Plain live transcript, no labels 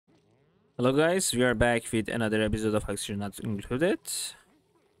Hello guys, we are back with another episode of Oxygen Not Included.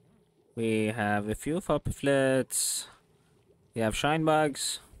 We have a few flats, we have shine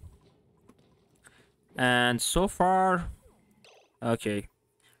bugs, and so far, okay,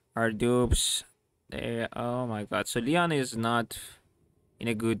 our dupes, oh my god, so Leon is not in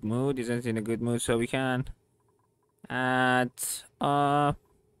a good mood, isn't in a good mood, so we can add, what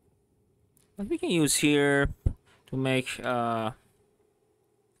we can use here to make,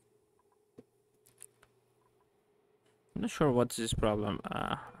 I'm not sure what's this problem,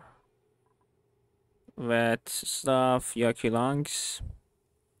 wet stuff, yucky lungs.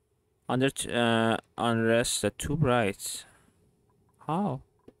 Unrest too bright. How?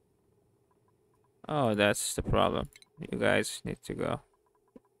 Oh, that's the problem. You guys need to go.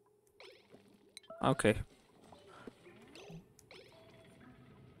 Okay.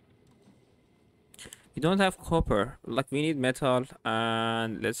 We don't have copper. Like, we need metal.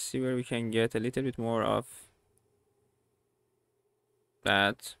 And let's see where we can get a little bit more of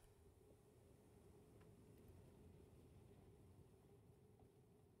that.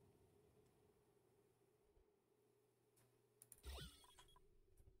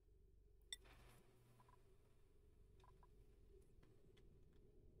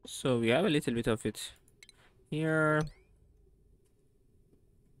 So we have a little bit of it here.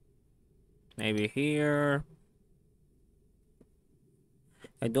 Maybe here.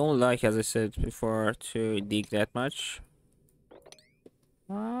 I don't like, as I said before, to dig that much.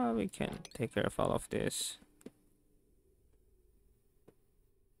 We can take care of all of this.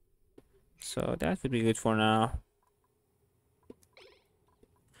 So that would be good for now.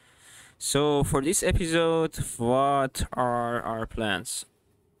 So for this episode, what are our plans?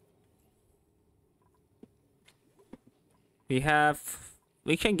 We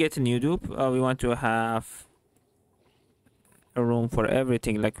can get a new dupe. We want to have a room for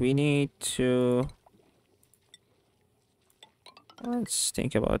everything. Like, we need to, let's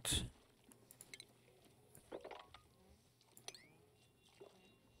think about.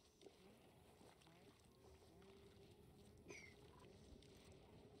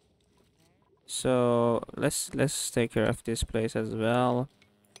 So let's take care of this place as well.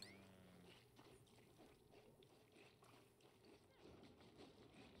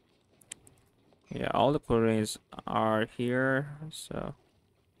 Yeah, all the chlorines are here, so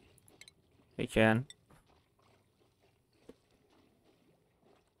we can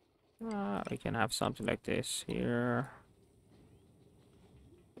have something like this here.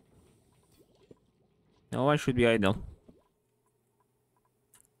 No one should be idle.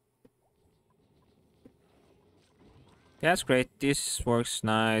 That's great. This works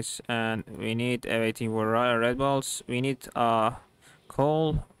nice, and we need everything for red balls. We need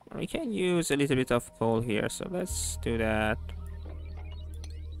coal. We can use a little bit of coal here, so let's do that.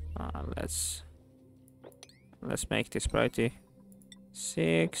 Let's make this priority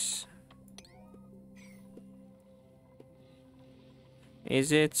 6.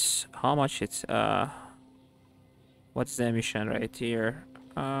 Is it how much it's what's the emission right here?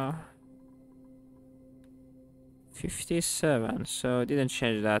 57, so it didn't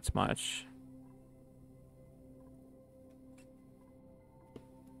change that much.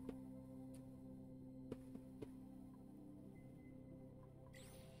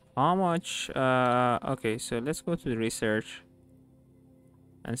 How much? Okay, so let's go to the research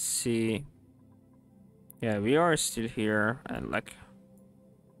and see. Yeah, we are still here and like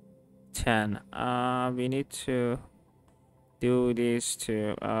 10. We need to do this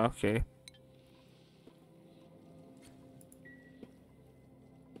to. Okay.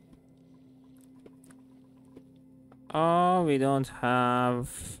 Oh, we don't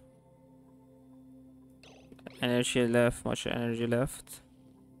have energy left, much energy left.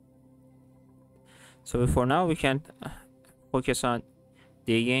 So for now, we can focus on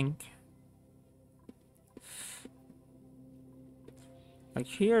digging. Like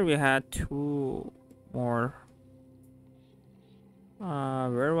here, we had 2 more.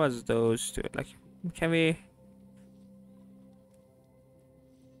 Where was those 2? Like, can we?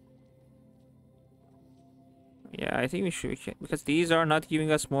 Yeah, I think we should, because these are not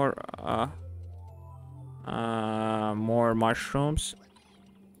giving us more more mushrooms.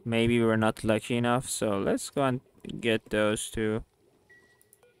 Maybe we're not lucky enough, so let's go and get those 2.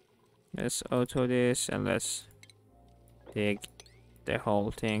 Let's auto this and let's dig the whole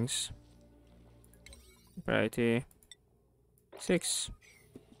things. Priority 6.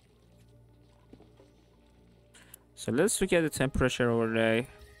 So let's look at the temperature overlay.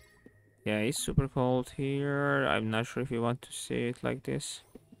 Yeah, it's super cold here. I'm not sure if you want to see it like this.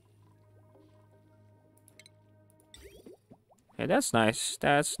 Okay, that's nice.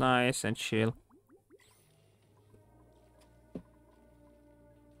 That's nice and chill.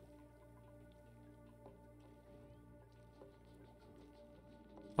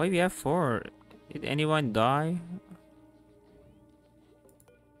 Why we have 4? Did anyone die?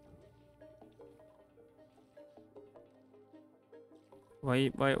 Why,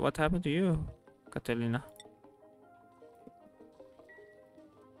 what happened to you, Catalina?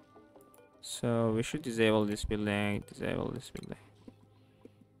 So we should disable this building, disable this building.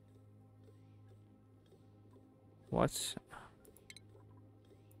 What's...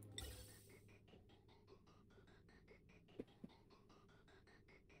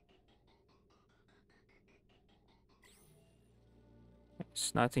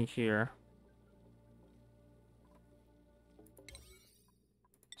 It's nothing here.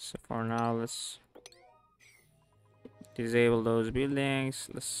 So for now, let's disable those buildings.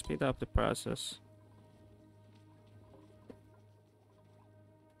 Let's speed up the process.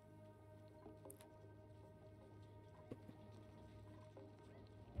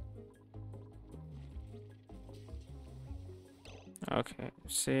 Okay,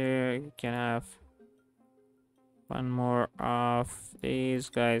 so you can have one more of these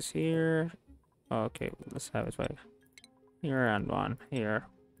guys here. Okay, let's have it right here and one here.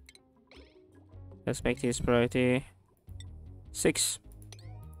 Let's make this priority 6.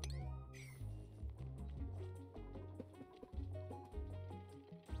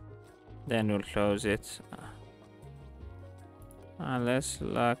 Then we'll close it. And let's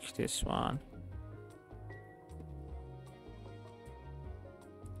lock this one.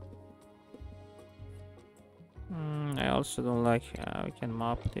 I also don't like we can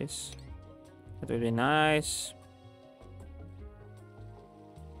mop this. That would be nice.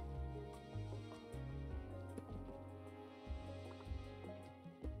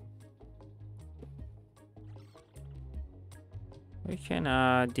 We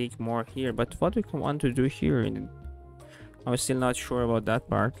can dig more here, but what we want to do here, I'm still not sure about that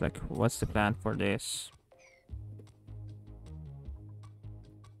part. Like, what's the plan for this?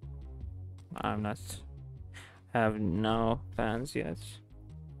 I'm not have no plans yet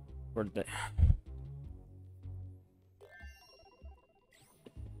for the.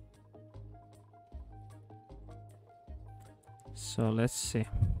 So let's see.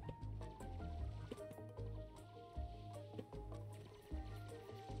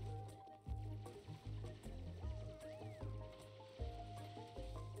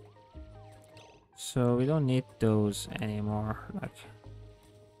 So we don't need those anymore. Like,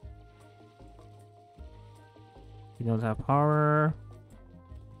 we don't have power.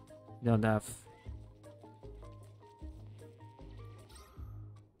 We don't have.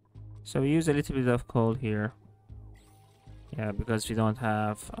 So we use a little bit of coal here. Yeah, because we don't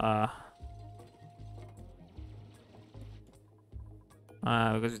have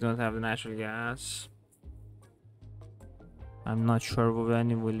because we don't have the natural gas. I'm not sure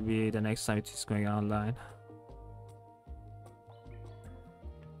when it will be the next time it is going online.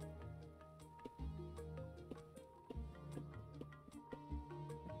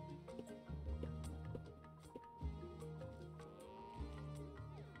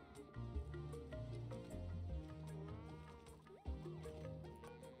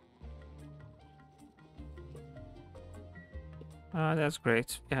 That's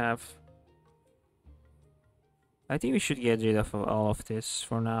great. We have. I think we should get rid of all of this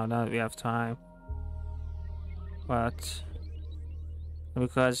for now. Now that we have time. But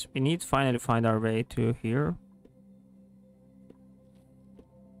because we need to finally find our way to here.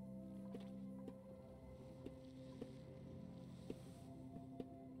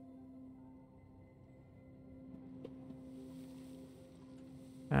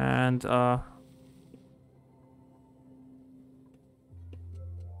 And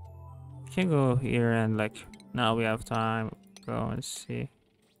we can go here and like now we have time. Go and see.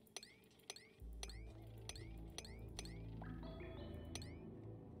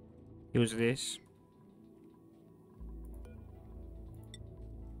 Use this.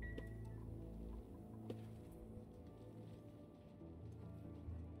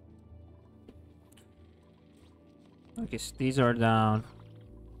 Okay, so these are down.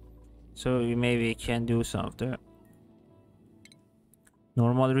 So we maybe can do some of the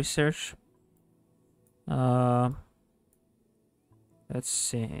normal research. Let's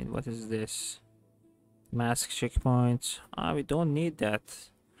see, what is this? Mask checkpoint. We don't need that.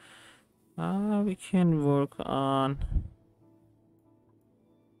 We can work on,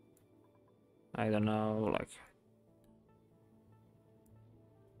 I don't know, like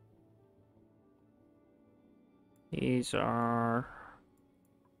these are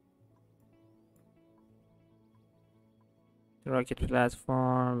rocket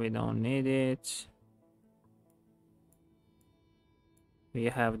platform, we don't need it. We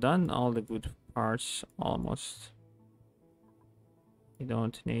have done all the good parts almost. We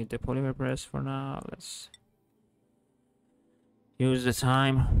don't need the polymer press for now. Let's use the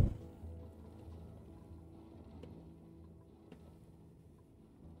time.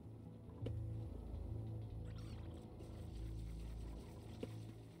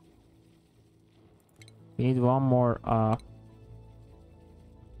 We need one more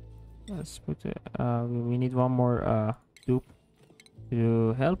let's put it, we need one more dupe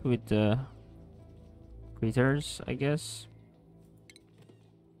to help with the critters, I guess.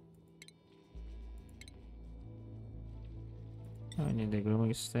 I need the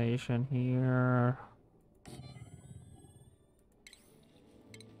grooming station here.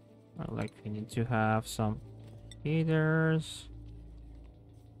 Like we need to have some feeders.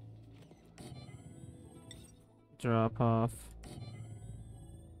 Drop off.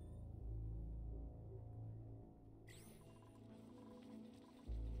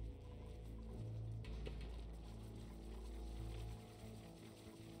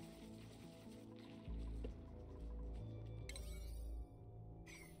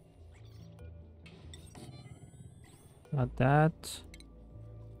 Not that.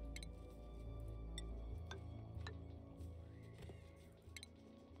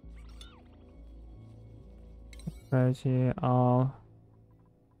 Right here, all.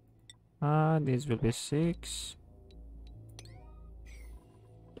 These will be 6.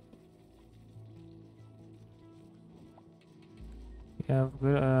 We have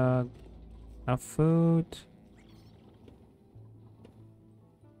good enough food.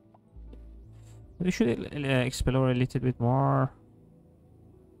 We should explore a little bit more.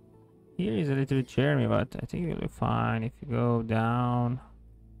 Here is a little bit Jeremy, but I think it'll be fine if you go down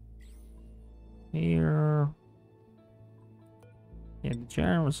here. Yeah, the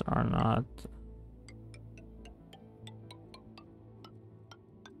germs are not.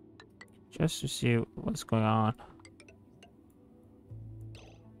 Just to see what's going on.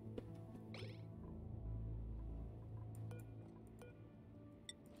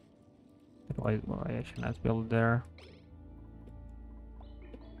 Why I should not build there?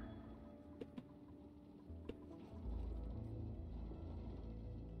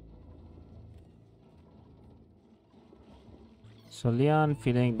 So Leon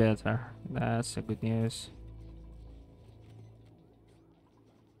feeling better. That's a good news.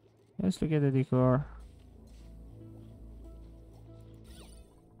 Let's look at the decor.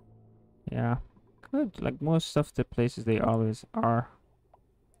 Yeah, good. Like most of the places they always are.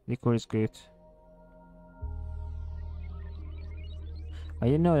 Decor is good. I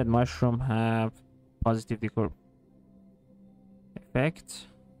didn't know that mushroom have positive decor effect.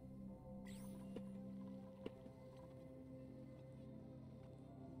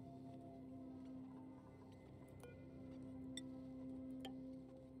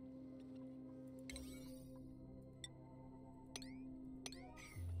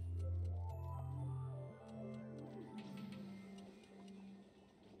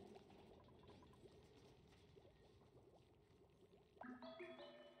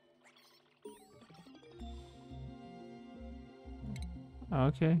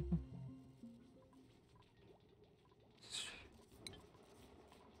 Okay.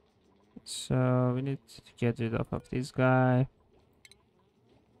 So we need to get rid of this guy.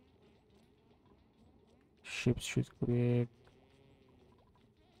 Ships should quick.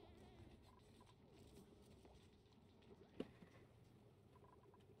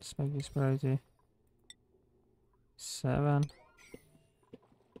 Let's make this priority 7.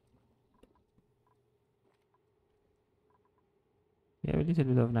 Yeah, a little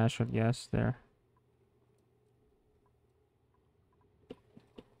bit of natural gas there.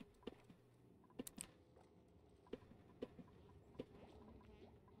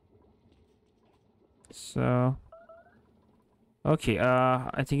 So okay,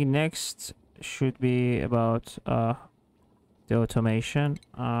 I think next should be about the automation.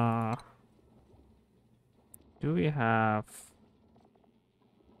 Do we have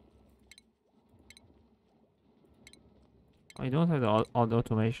I don't have all the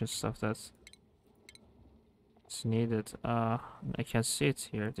automation stuff that's needed. I can see it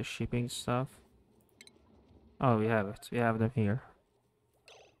here, the shipping stuff. Oh, we have it. We have them here.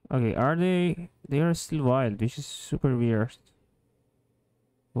 Okay, are they are still wild, which is super weird.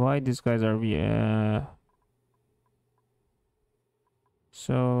 Why these guys are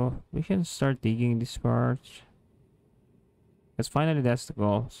so we can start digging this part. Because finally that's the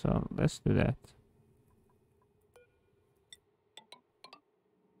goal, so let's do that.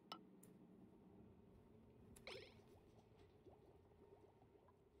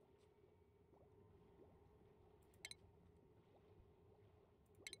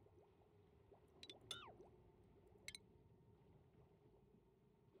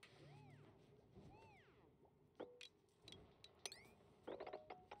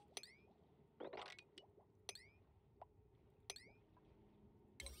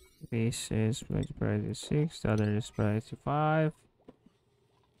 This is priority 6, the other is priority 5.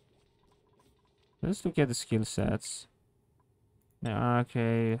 Let's look at the skill sets. Yeah,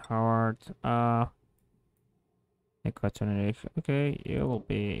 okay, Howard. Equatorial. Okay, you will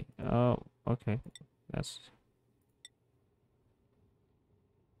be. Oh, okay. That's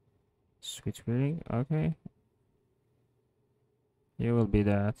switch wheeling. Okay, you will be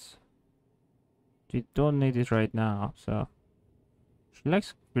that. You don't need it right now, so she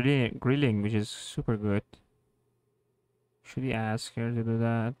likes grilling, which is super good. Should we ask her to do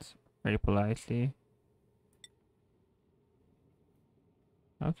that very politely?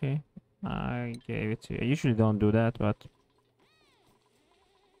 Okay, I gave it to you. I usually don't do that, but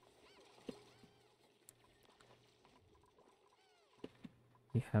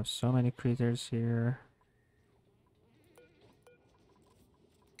we have so many critters here.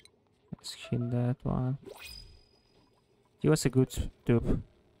 Let's kill that one. Give us a good dupe.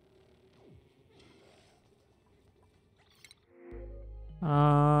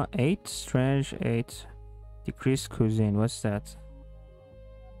 8 strange 8 decreased cuisine. What's that?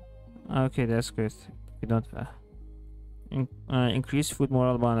 Okay, that's good. We don't increase food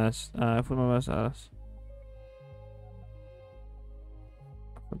moral bonus. Food moral bonus.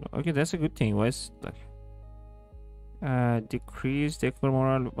 Okay, that's a good thing. What's like decrease the food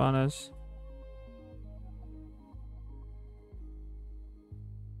moral bonus?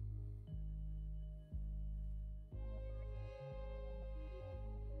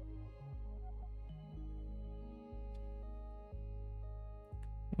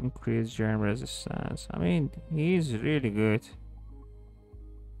 Increase germ resistance. I mean, he's really good.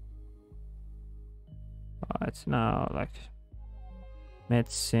 But now, like,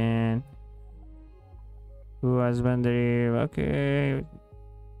 medicine. Husbandry. Okay.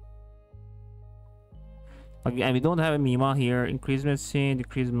 Again, we don't have a Mima here. Increase medicine,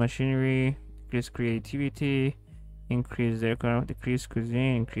 decrease machinery, decrease creativity, increase their decrease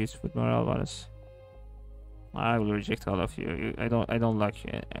cuisine, increase food morale bonus. I will reject all of you. I don't like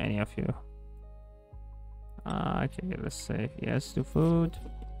any of you. Okay, let's say yes to food.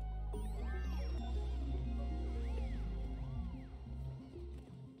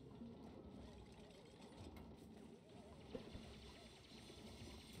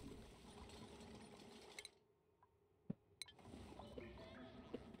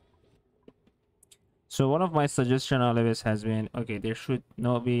 So one of my suggestion always has been, okay, there should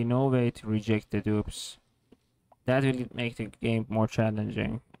be no way to reject the dupes. That will make the game more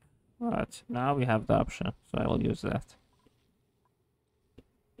challenging. But now we have the option, so I will use that.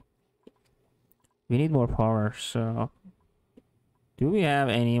 We need more power, so do we have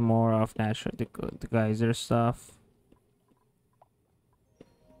any more of natural the geyser stuff?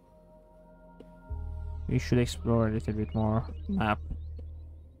 We should explore a little bit more map.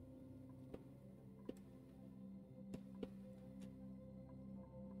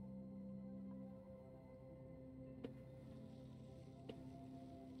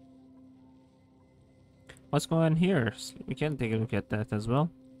 What's going on here? We can take a look at that as well.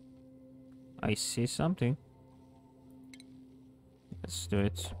 I see something. Let's do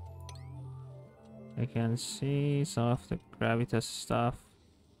it. I can see some of the gravitas stuff.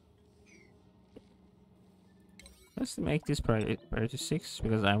 Let's make this priority 6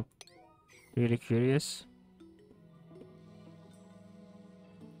 because I'm really curious.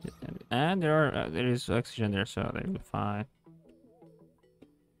 And there is oxygen there, so they'll be fine.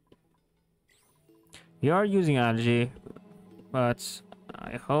 We are using algae, but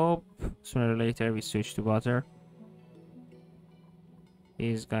I hope sooner or later we switch to water.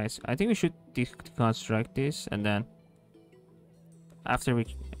 These guys, I think we should deconstruct this, and then after we,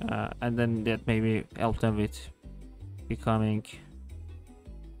 and then that maybe help them with becoming,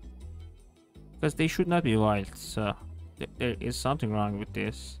 because they should not be wild. So there is something wrong with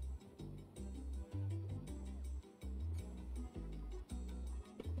this.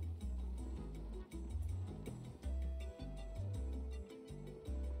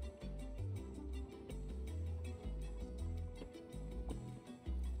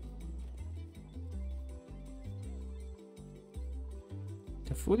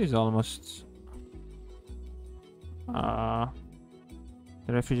 The food is almost the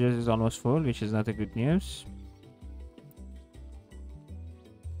refrigerator is almost full, which is not a good news.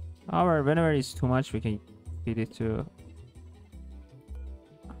 However, whenever it's too much, we can feed it to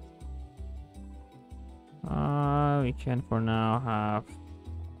we can for now have,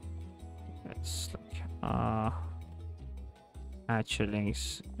 let's like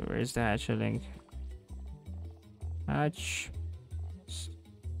hatchlings. Where is the hatchling? Hatch.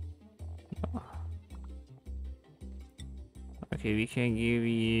 Okay, we can give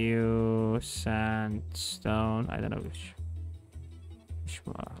you sandstone. I don't know which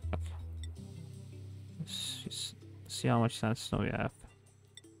one. Okay. Let's just see how much sandstone we have.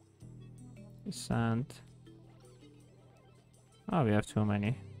 Sand. Oh, we have too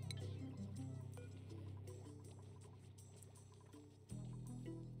many.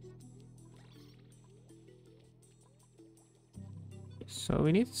 So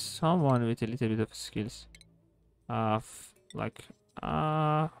we need someone with a little bit of skills. Like,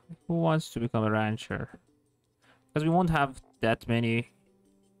 who wants to become a rancher? Because we won't have that many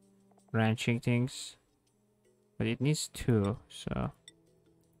ranching things, but it needs two. So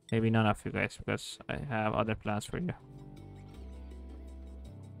maybe none of you guys, because I have other plans for you.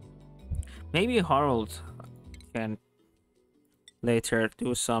 Maybe Harold can later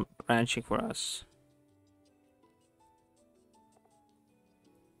do some ranching for us.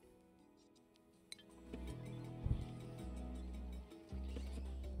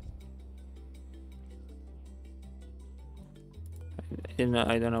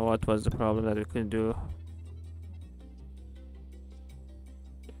 I don't know what was the problem that we couldn't do.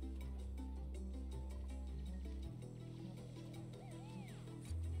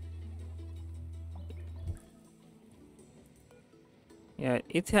 Yeah,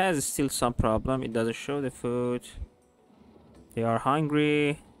 it has still some problem. It doesn't show the food. They are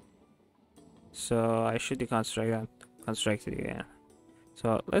hungry. So I should construct it again.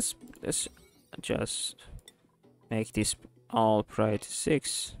 So let's just make this all priority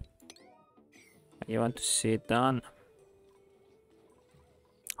 6. You want to see it done?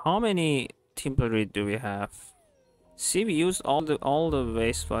 How many timber do we have? See, we used all the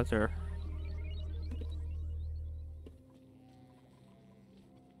wastewater.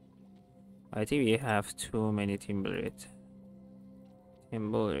 I think we have too many timber.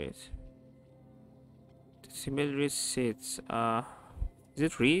 Timber seeds. Is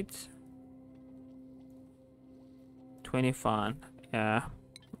it reed? 21. Yeah.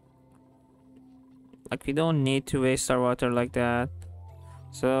 Like, we don't need to waste our water like that.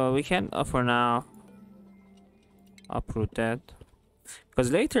 So we can, for now, uproot that.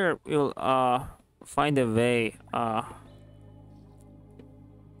 Because later we'll find a way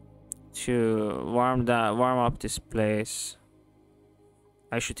to warm up this place.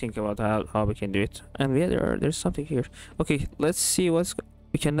 I should think about how we can do it. And there's something here. Okay, let's see what's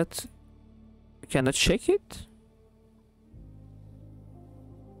we cannot check it.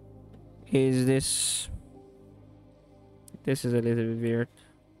 Is this is a little bit weird.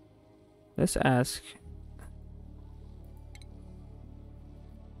 Let's ask.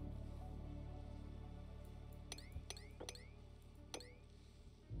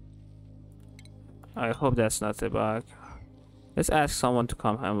 I hope that's not a bug. Let's ask someone to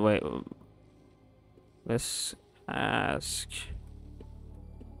come and wait. Let's ask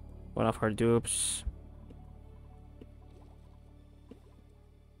one of our dupes.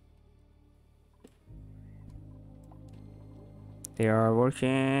 They are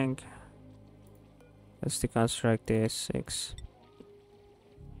working. Let's deconstruct this 6.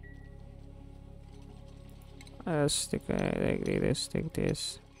 Let's take this, take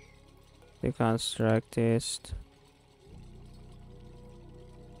this. Deconstruct this.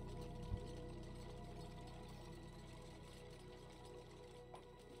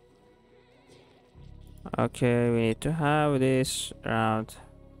 Okay, we need to have this around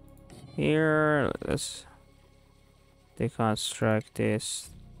here. Let's deconstruct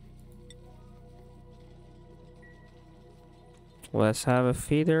this. Let's have a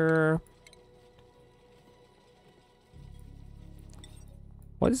feeder.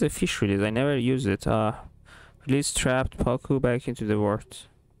 What is a fish release? I never use it. Release trapped Paku back into the world.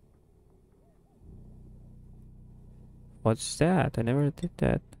 What's that? I never did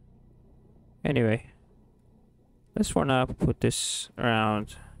that. Anyway, let's for now put this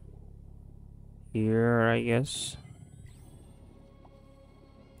around here, I guess.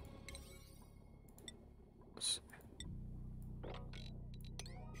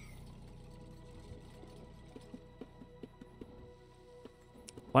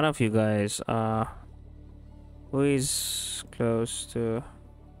 One of you guys, who is close to...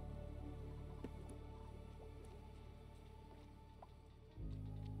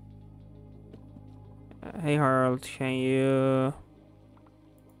 Hey Harold, can you...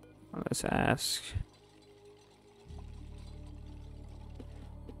 Let's ask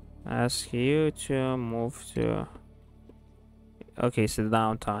you to move to... Okay, so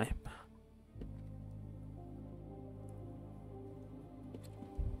downtime.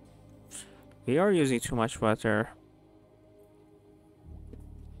 We are using too much water,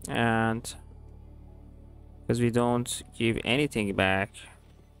 and because we don't give anything back.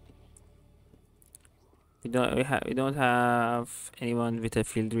 We don't have anyone with a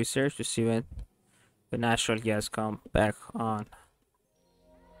field research to see when the natural gas come back on.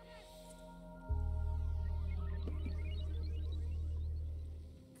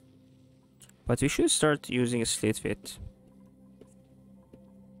 But we should start using a slit fit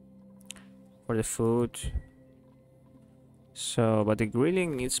for the food. So, but the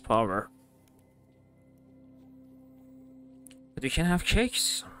grilling needs power. But we can have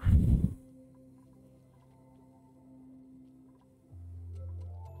cakes.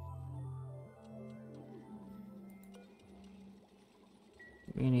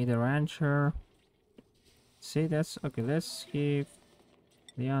 We need a rancher. See, that's okay. Let's keep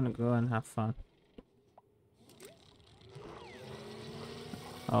Leon go and have fun.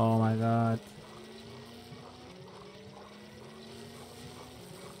 Oh my god.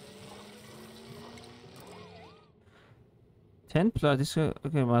 Ten plus. This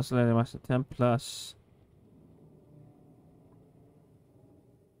okay. Must 10 plus.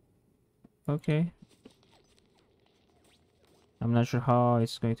 Okay. I'm not sure how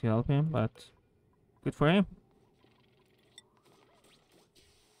it's going to help him, but good for him.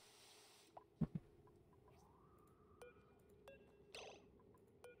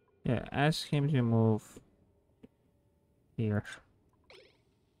 Yeah, ask him to move here.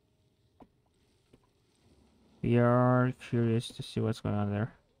 We are curious to see what's going on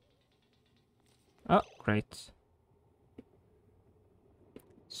there. Oh, great.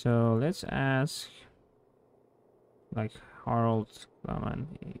 So let's ask, like, Harold, come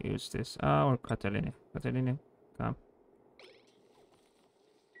and use this. Oh, or Catalina. Catalina, come.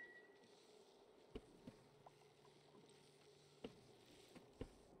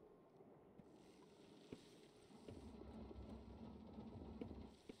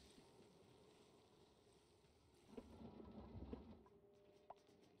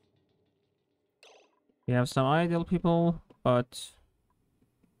 We have some idle people, but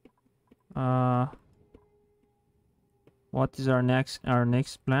what is our next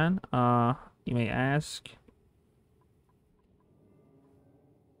plan? You may ask.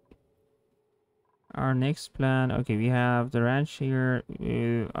 Our next plan. Okay, we have the ranch here.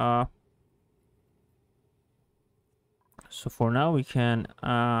 So for now we can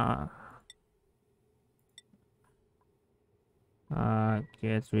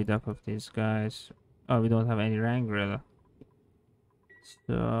get rid of these guys. Oh, we don't have any rangrilla.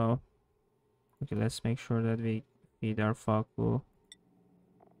 So okay, let's make sure that we feed our Faku.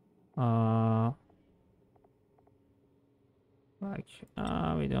 Like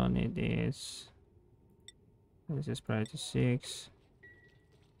we don't need this. This is priority 6.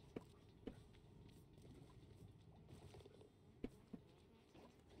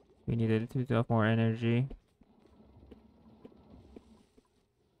 We need a little bit of more energy.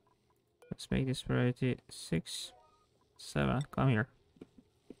 Let's make this priority 6, 7. Come here.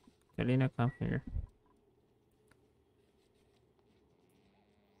 Kalina, come here.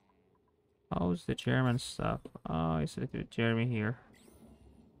 How's the German stuff? Oh, it's a little bit Jeremy here.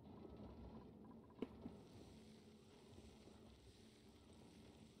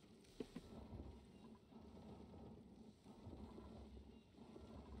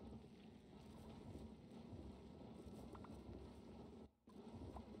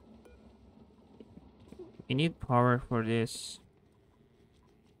 We need power for this.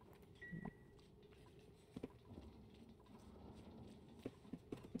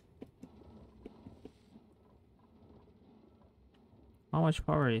 How much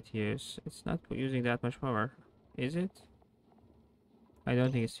power it uses? It's not using that much power, is it? I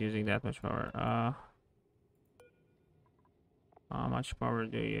don't think it's using that much power. How much power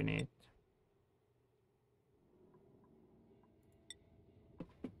do you need?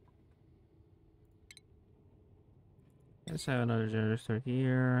 Let's have another generator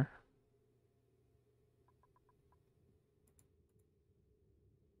here.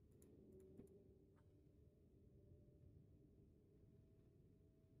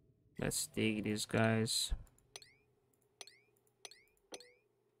 Let's dig these guys.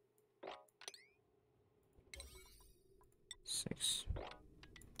 Six.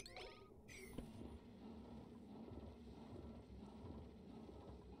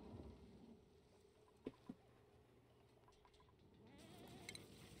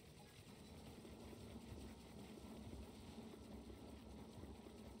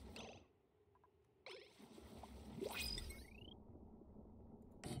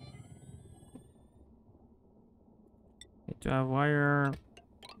 Need to have wire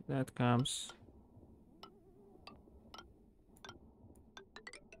that comes.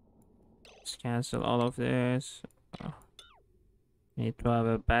 Let's cancel all of this. Need to have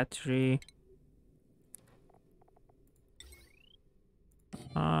a battery.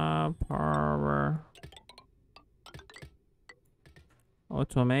 Power.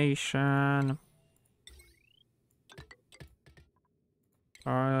 Automation.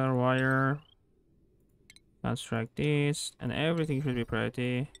 Power wire. Construct this. And everything should be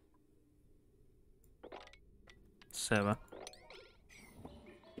priority 7.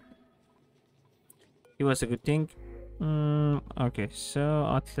 It was a good thing. Okay, so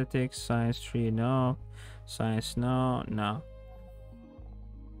athletics, science 3, no. Science, no, no.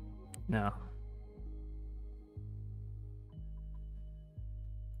 No.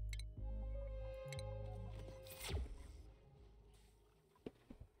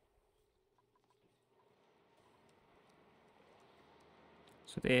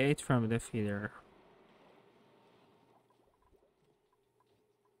 So they ate from the feeder.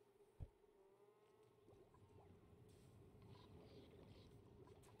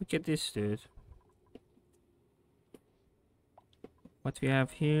 Look at this dude. What we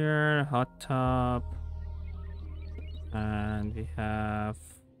have here, hot tub. And we have...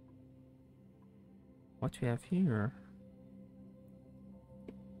 What we have here?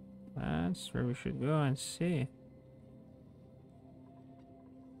 That's where we should go and see.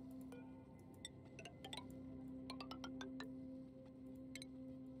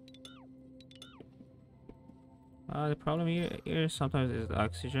 The problem here sometimes is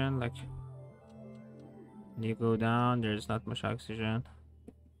oxygen. Like, when you go down, there's not much oxygen.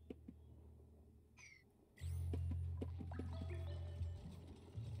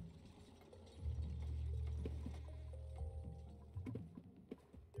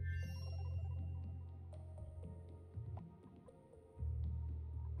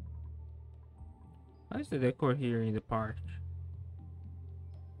 How's the decor here in the park?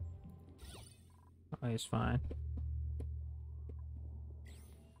 Oh, it's fine.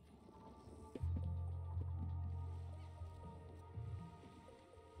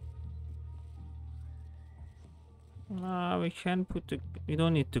 We can put the... We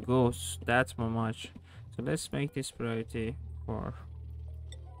don't need to go that much. So let's make this priority 4.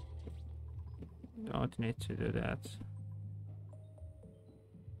 Don't need to do that.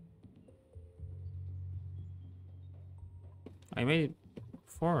 I made it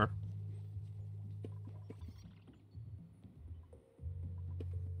 4.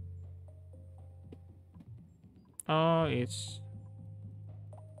 Oh, it's...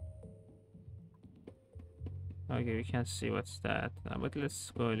 Okay, we can't see what's that. But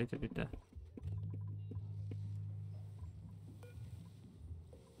let's go a little bit there.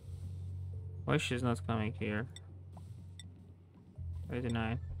 Why she's not coming here?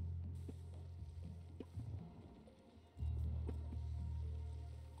 89.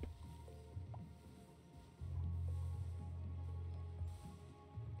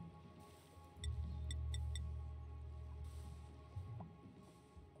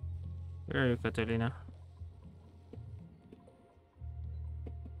 Where are you, Catalina?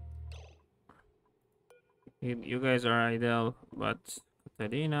 You guys are ideal, but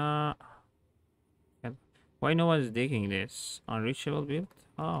Catalina... Why no one's digging this? Unreachable build?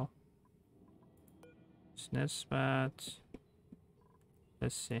 Oh. Snest bat.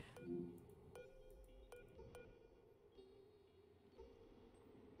 Let's see.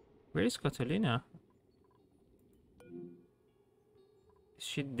 Where is Catalina? Is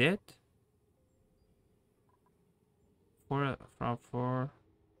she dead? From 4.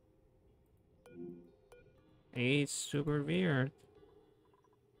 It's super weird.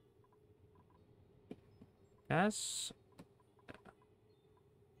 That's...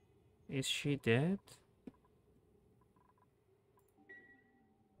 Is she dead?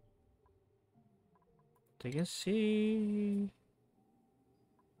 I can see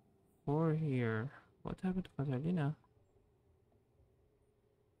 4 here. What happened to Catalina?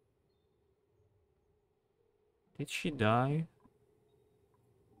 Did she die?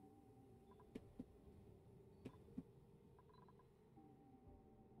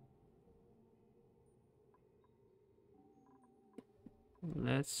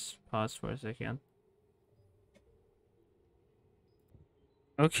 Let's pause for a second.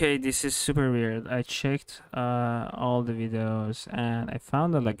 Okay, this is super weird. I checked all the videos and I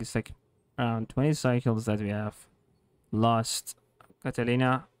found that like it's like around 20 cycles that we have lost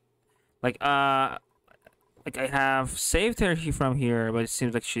Catalina. Like I have saved her from here, but it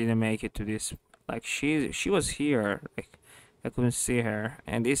seems like she didn't make it to this. Like she was here. Like I couldn't see her,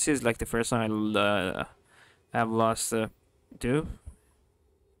 and this is like the first time I have lost a dupe.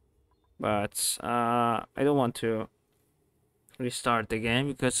 But I don't want to restart the game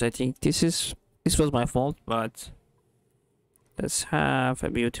because I think this was my fault, but let's have a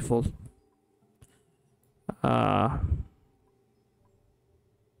beautiful uh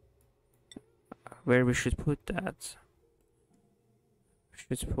where we should put that.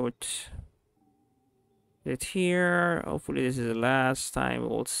 We should put it here. Hopefully this is the last time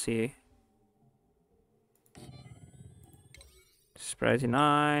we'll see. Sprite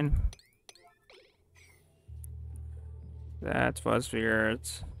 9. That was weird.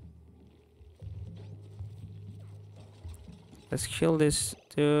 Let's kill this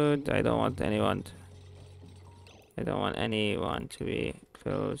dude. I don't want anyone to be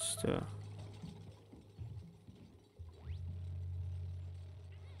close to.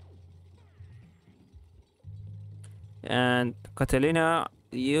 And Catalina,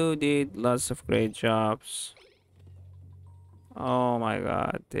 you did lots of great jobs. Oh my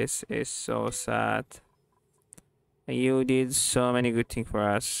god, this is so sad. You did so many good things for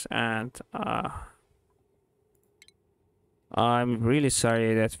us, and I'm really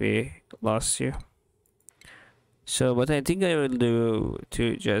sorry that we lost you. So what I think I will do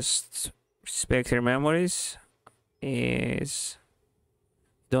to just respect her memories is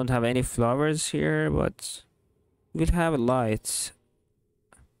don't have any flowers here, but we'll have lights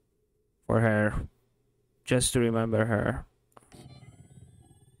for her just to remember her.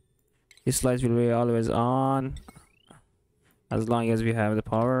 This light will be always on as long as we have the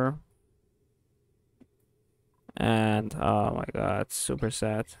power. And oh my god, super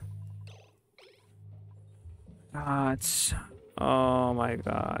sad. God, oh my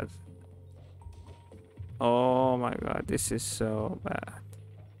god. Oh my god, this is so bad.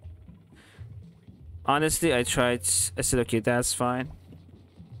 Honestly, I said okay, that's fine.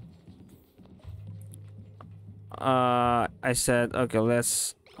 I said okay,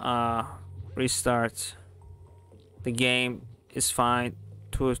 let's restart. The game is fine,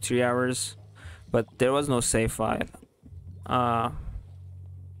 2 or 3 hours, but there was no save file.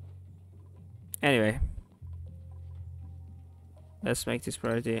 Anyway, let's make this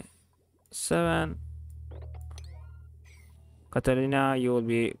priority 7. Katarina, you will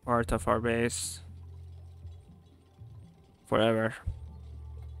be part of our base forever.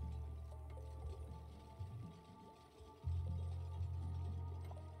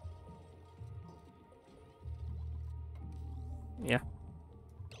 Yeah.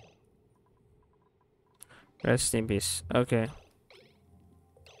 Rest in peace. Okay.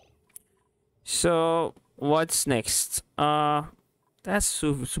 So what's next? That's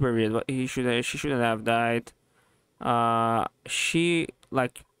super weird. But she shouldn't have died. She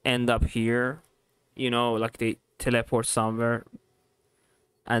like end up here, you know, like they teleport somewhere,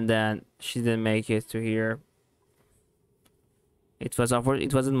 and then she didn't make it to here. It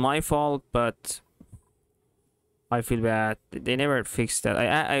wasn't my fault, but I feel bad. They never fixed that.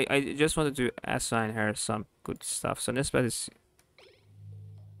 I just wanted to assign her some good stuff. So Nisbet is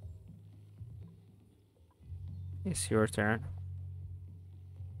it's your turn.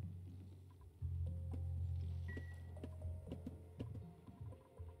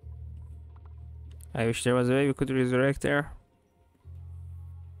 I wish there was a way we could resurrect her,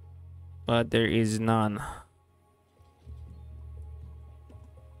 but there is none.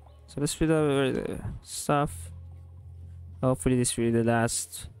 So let's read over the stuff. Hopefully this will be the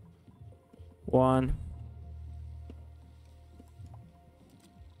last one.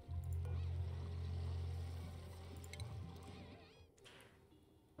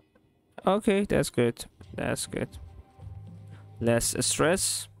 Okay, that's good. That's good. Less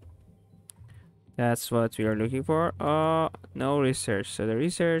stress. That's what we are looking for. No research. So the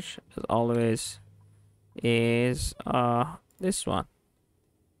research, as always, is this one.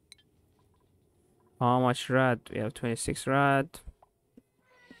 How much rad? We have 26 rad.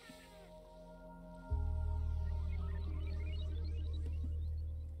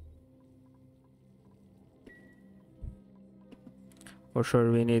 For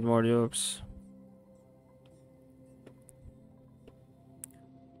sure we need more dupes.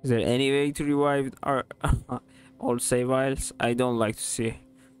 Is there any way to revive our old save files? I don't like to see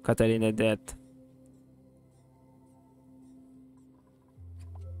Katarina dead.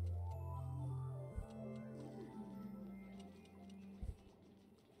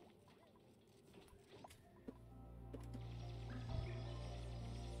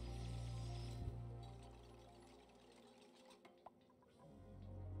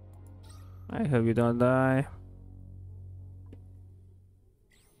 I hope you don't die.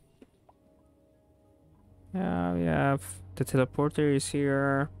 Yeah, we have the teleporter is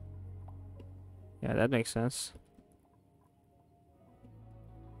here. Yeah, that makes sense.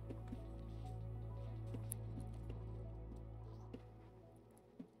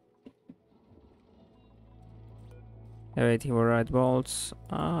 Waiting for right bolts.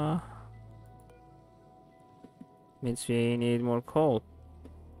 Means we need more coal.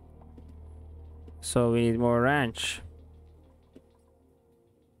 So we need more ranch.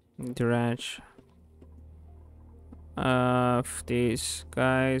 Need to ranch. These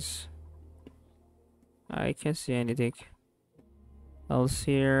guys. I can't see anything else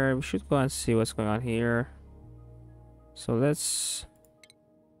here. We should go and see what's going on here. So let's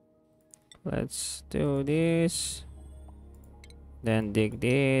do this. Then dig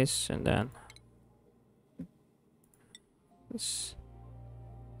this, and then let's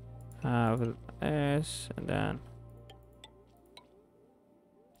have this, and then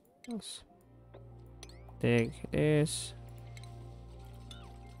let's dig this.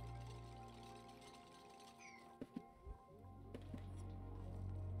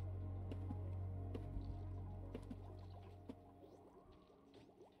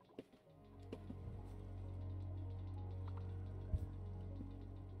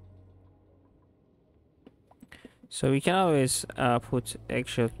 So we can always put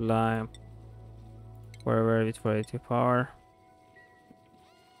eggshell lime wherever it for 80 power.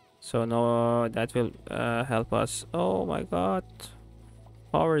 So no, that will help us. Oh my god,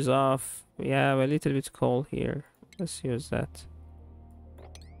 power is off. We have a little bit coal here. Let's use that.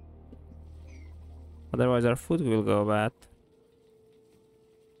 Otherwise our food will go bad.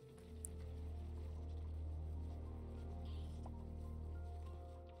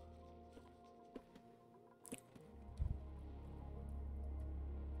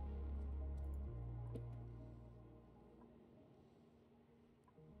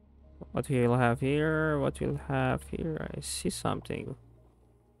 What we'll have here, what we'll have here, I see something.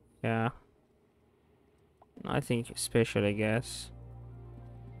 Yeah. I think special, I guess.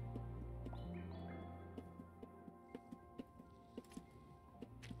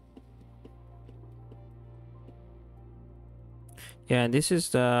 Yeah, and this is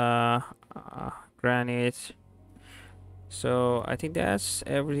the granite. So I think that's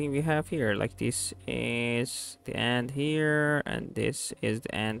everything we have here. Like this is the end here, and this is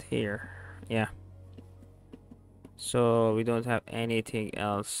the end here. Yeah. So we don't have anything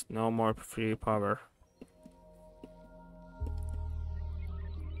else. No more free power.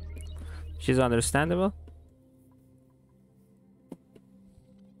 Which is understandable.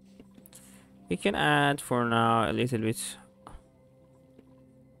 We can add for now a little bit.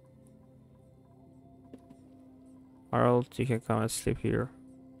 Harold, you can come and sleep here.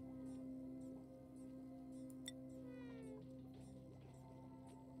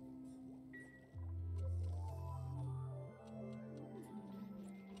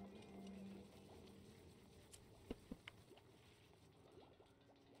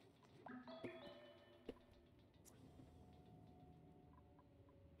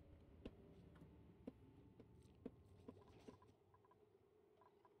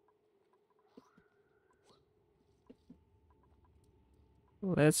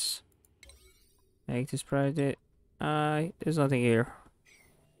 Let's make this private. There's nothing here.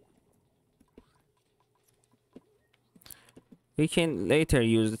 We can later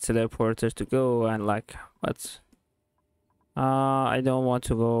use the teleporter to go and like, but I don't want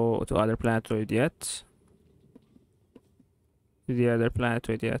to go to other planetoid yet. To the other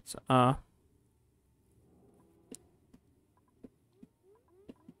planetoid yet.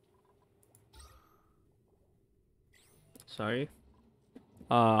 Sorry.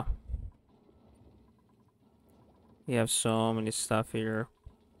 We have so many stuff here.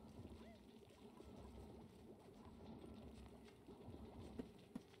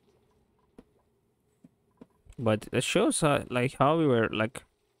 But it shows like how we were like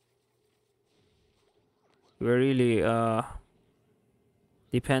we were really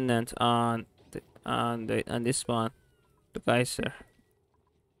dependent on this one, the geyser.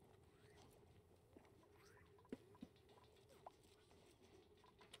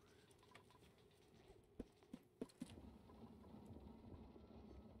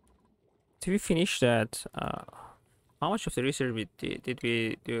 Did we finish that? How much of the research did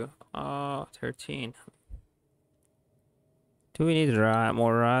we do? 13. Do we need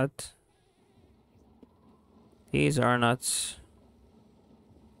more rat? These are not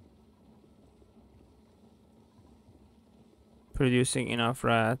producing enough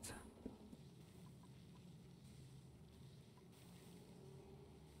rat.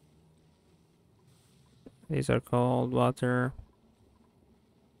 These are cold water.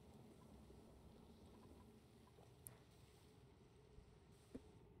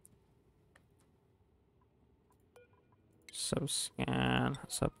 Sub-scan,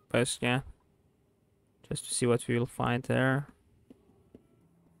 sub-scan. Just to see what we will find there.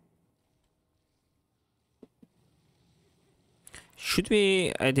 Should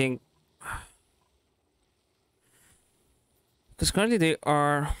we? I think because currently they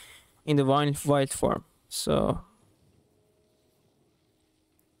are in the wild form. So,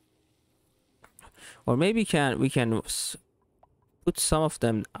 or maybe we can put some of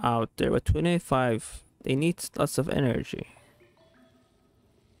them out there. But 25, they need lots of energy.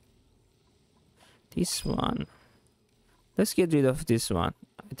 This one. Let's get rid of this one.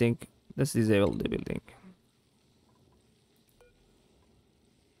 I think let's disable the building.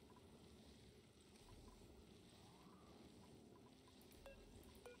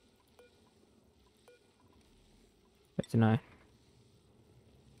 Nine.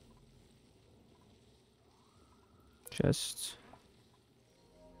 Just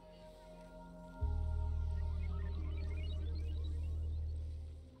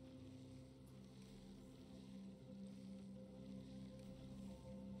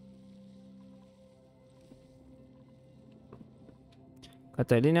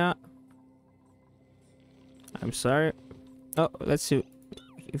Catalina. I'm sorry. Oh, let's see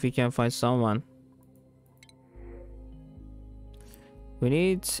if we can find someone. We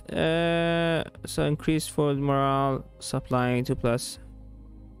need so increase food morale, supplying 2 plus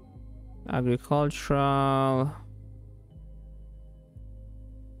agricultural.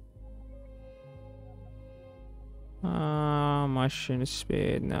 Machine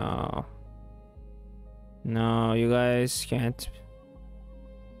speed. No, no, you guys can't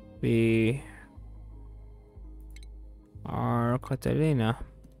be our Catalina.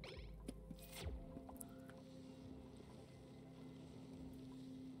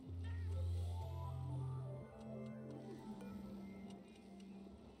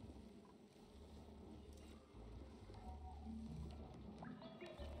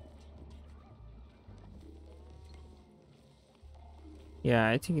 Yeah,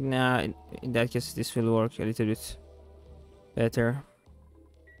 I think now in that case this will work a little bit better.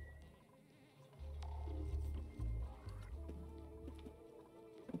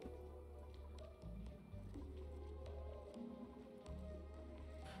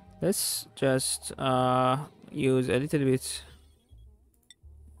 Let's just use a little bit.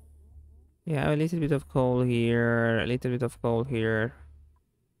 Yeah, a little bit of coal here, a little bit of coal here.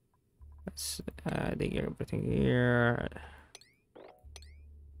 Let's dig everything here.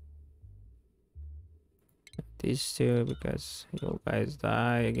 These two because you guys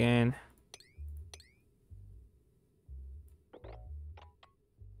die again.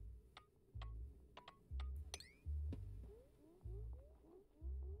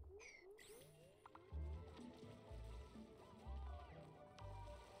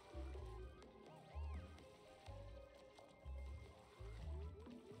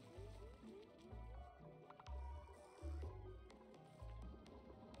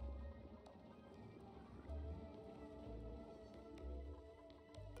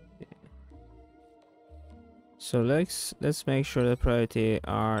 So let's make sure the priority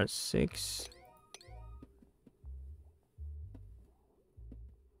are 6.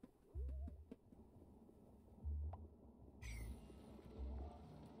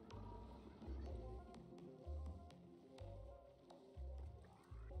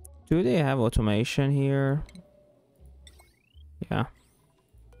 Do they have automation here? Yeah.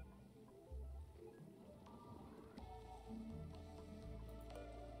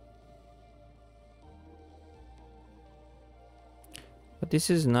 But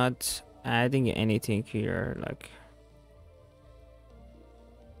this is not adding anything here, like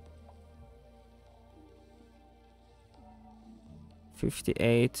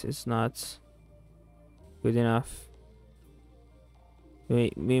 58 is not good enough.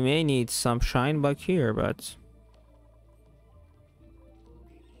 We may need some shine bug here, but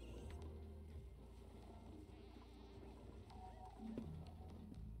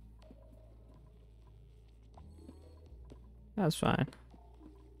that's fine.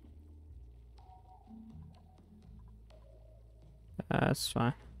 That's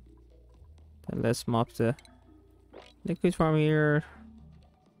fine. Then let's mop the liquid from here.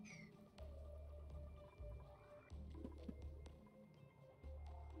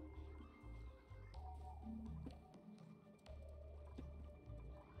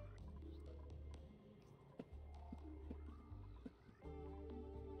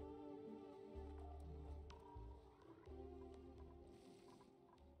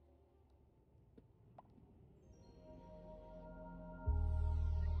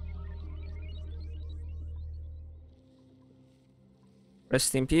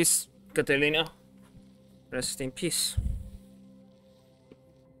 Rest in peace, Catalina. Rest in peace.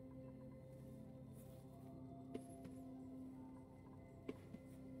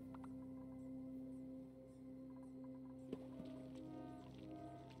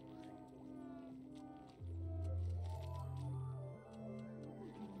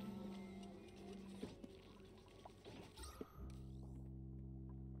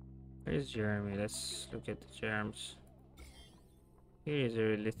 Where is Jeremy? Let's look at the germs. Here is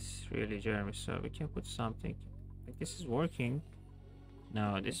it's really Jeremy, so we can put something. Like this is working.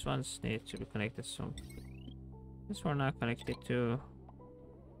 No, this one's need to be connected soon. This one not connected to.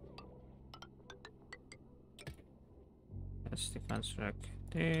 Let's deconstruct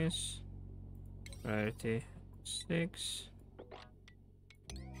this. Priority 6.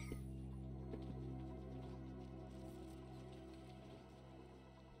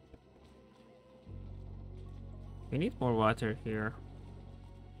 We need more water here.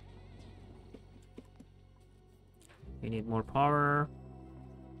 We need more power.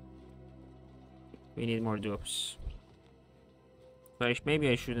 We need more dupes. But maybe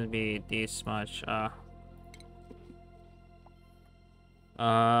I shouldn't be this much. I'm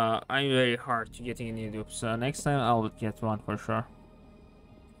very hard to getting any dupes. Next time I'll get one for sure.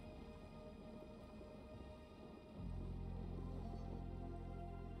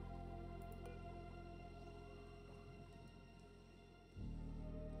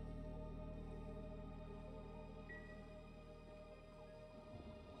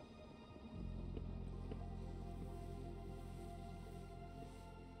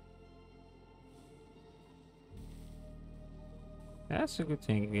 That's a good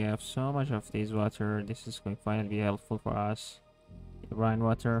thing. We have so much of this water. This is going to finally be helpful for us. The brine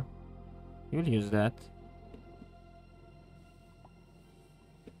water. You'll use that.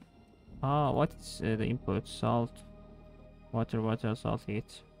 What is the input? Salt, water, salt,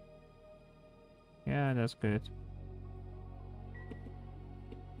 heat. Yeah, that's good.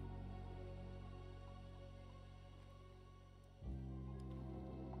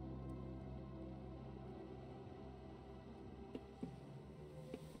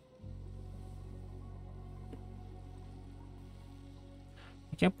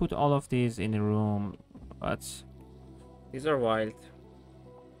 I can put all of these in a room, but these are wild.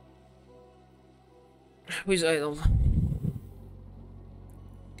 Who is idle?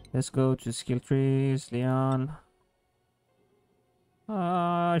 Let's go to skill trees, Leon.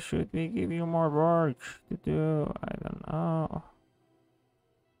 Should we give you more work to do? I don't know.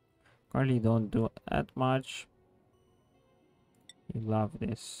 Currently don't do that much. You love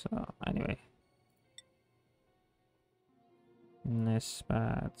this. Anyway. Nest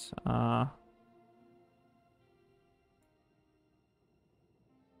pads.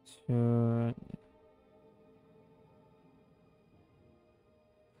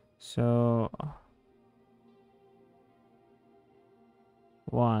 So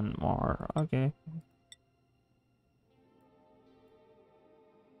one more. Okay.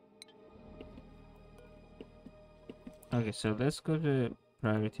 Okay, so let's go to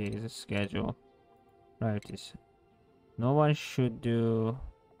priorities, schedule. Priorities. No one should do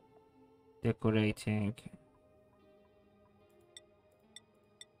decorating.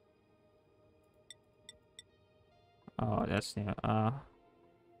 Oh, that's new.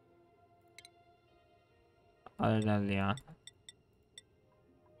 Other than Leon.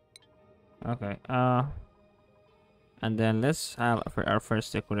 Okay. And then let's have for our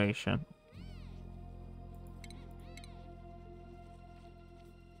first decoration.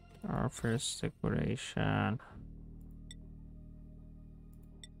 Our first decoration.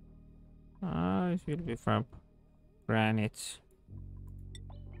 It will be from granite.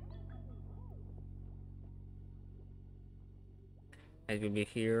 It will be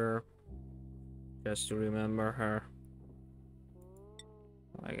here, just to remember her.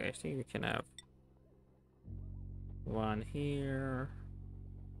 Like, I think we can have one here.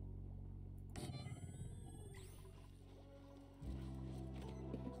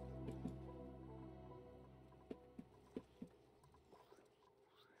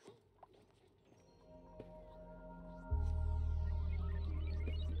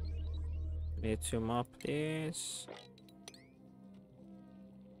 Need to mop this.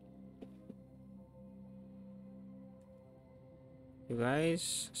 You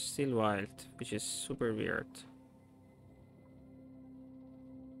guys still wild, which is super weird.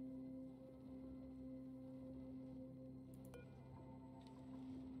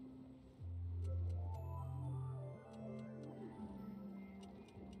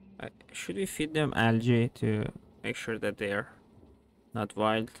 Should we feed them algae to make sure that they are not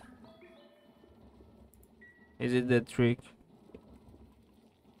wild? Is it the trick?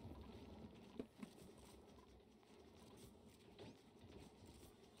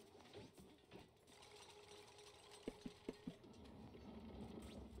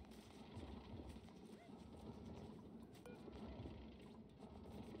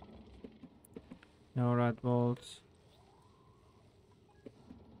 No rat bolts.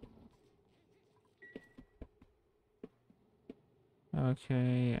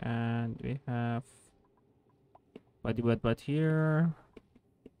 Okay, and we have but here.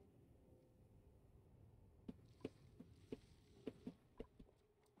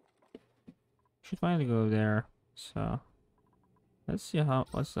 Should finally go there. So let's see how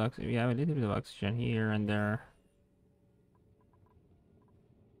what's we have a little bit of oxygen here and there.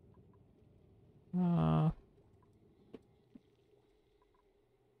 Uh,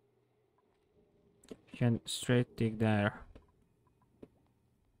 you can straight dig there.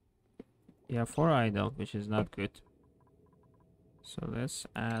 Yeah, 4 idle, which is not good. So let's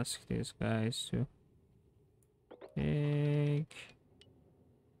ask these guys to dig.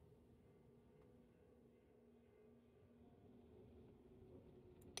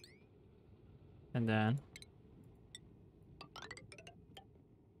 And then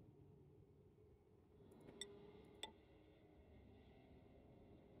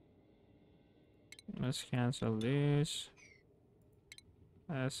let's cancel this.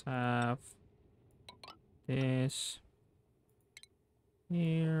 Let's have this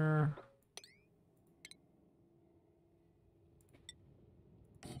here.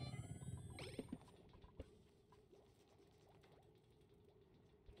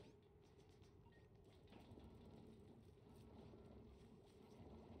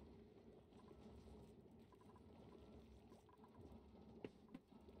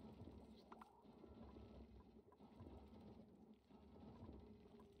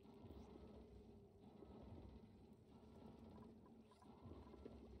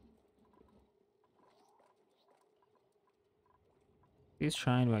 These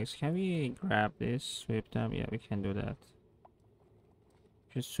shine bags, can we grab this, sweep them? Yeah, we can do that.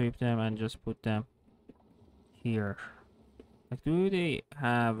 Just sweep them and just put them here. Like, do they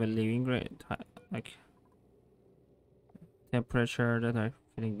have a living rate, like temperature that are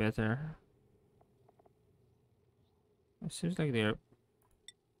feeling better? It seems like they're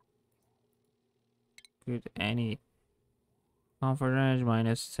good. Any comfort range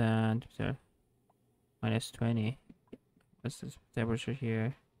 -10, they're -20. What's this temperature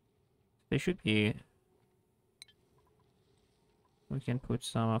here? They should be. We can put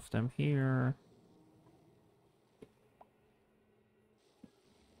some of them here.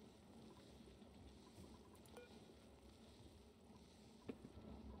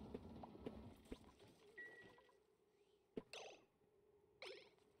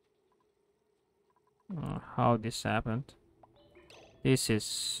 How this happened? This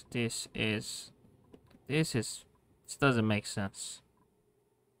doesn't make sense.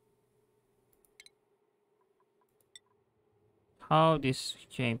 How this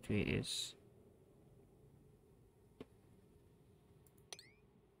came to this?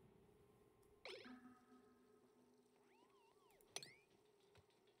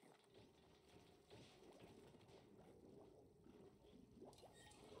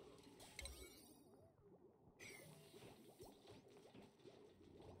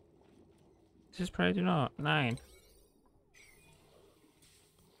 This is probably not 9.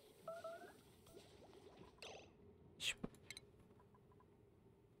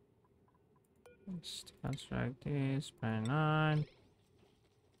 Let's construct this by 9.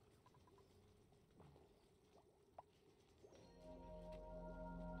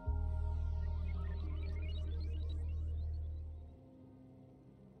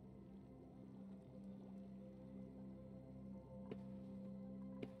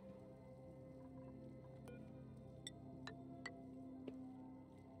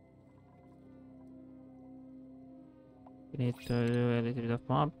 We need to do a little bit of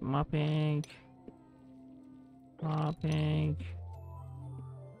mopping. Mopping.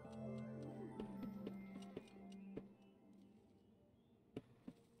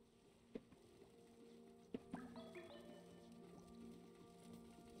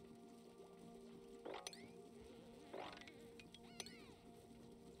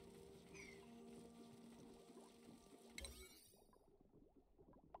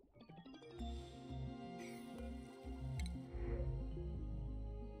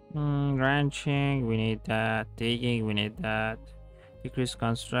 Ranching, we need that. Digging, we need that. Decrease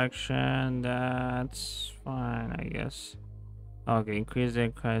construction, that's fine, I guess. Okay, increase the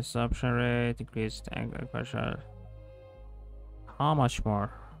consumption rate, increase the agriculture. How much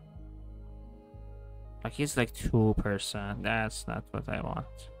more? Like, it's like 2%. That's not what I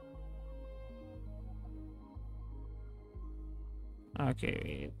want.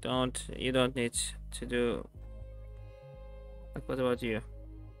 Okay, you don't need to do. Like, what about you?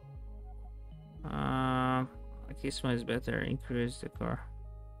 Like, this one is better. Increase the car.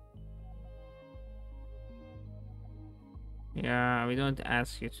 Yeah, we don't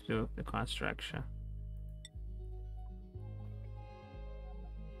ask you to do the construction.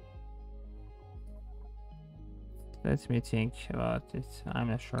 Let me think about it. I'm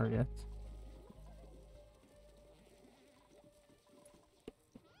not sure yet.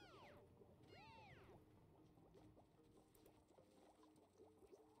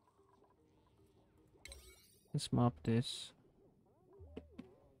 Let's mop this.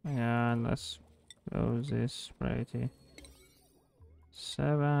 And let's close this priority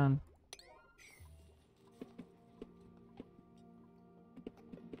 7.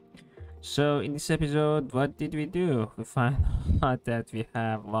 So in this episode, what did we do? We found out that we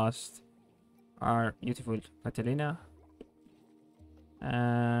have lost our beautiful Catalina.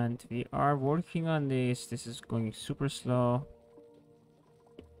 And we are working on this. This is going super slow.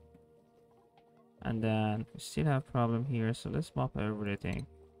 And then we still have problem here, so let's mop everything.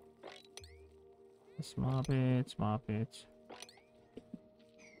 Let's mop it, mop it.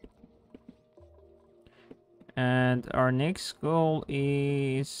 And our next goal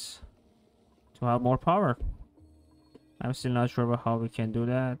is to have more power. I'm still not sure about how we can do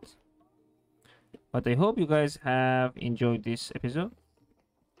that. But I hope you guys have enjoyed this episode.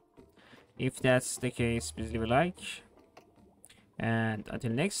 If that's the case, please leave a like. And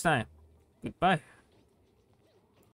until next time, goodbye.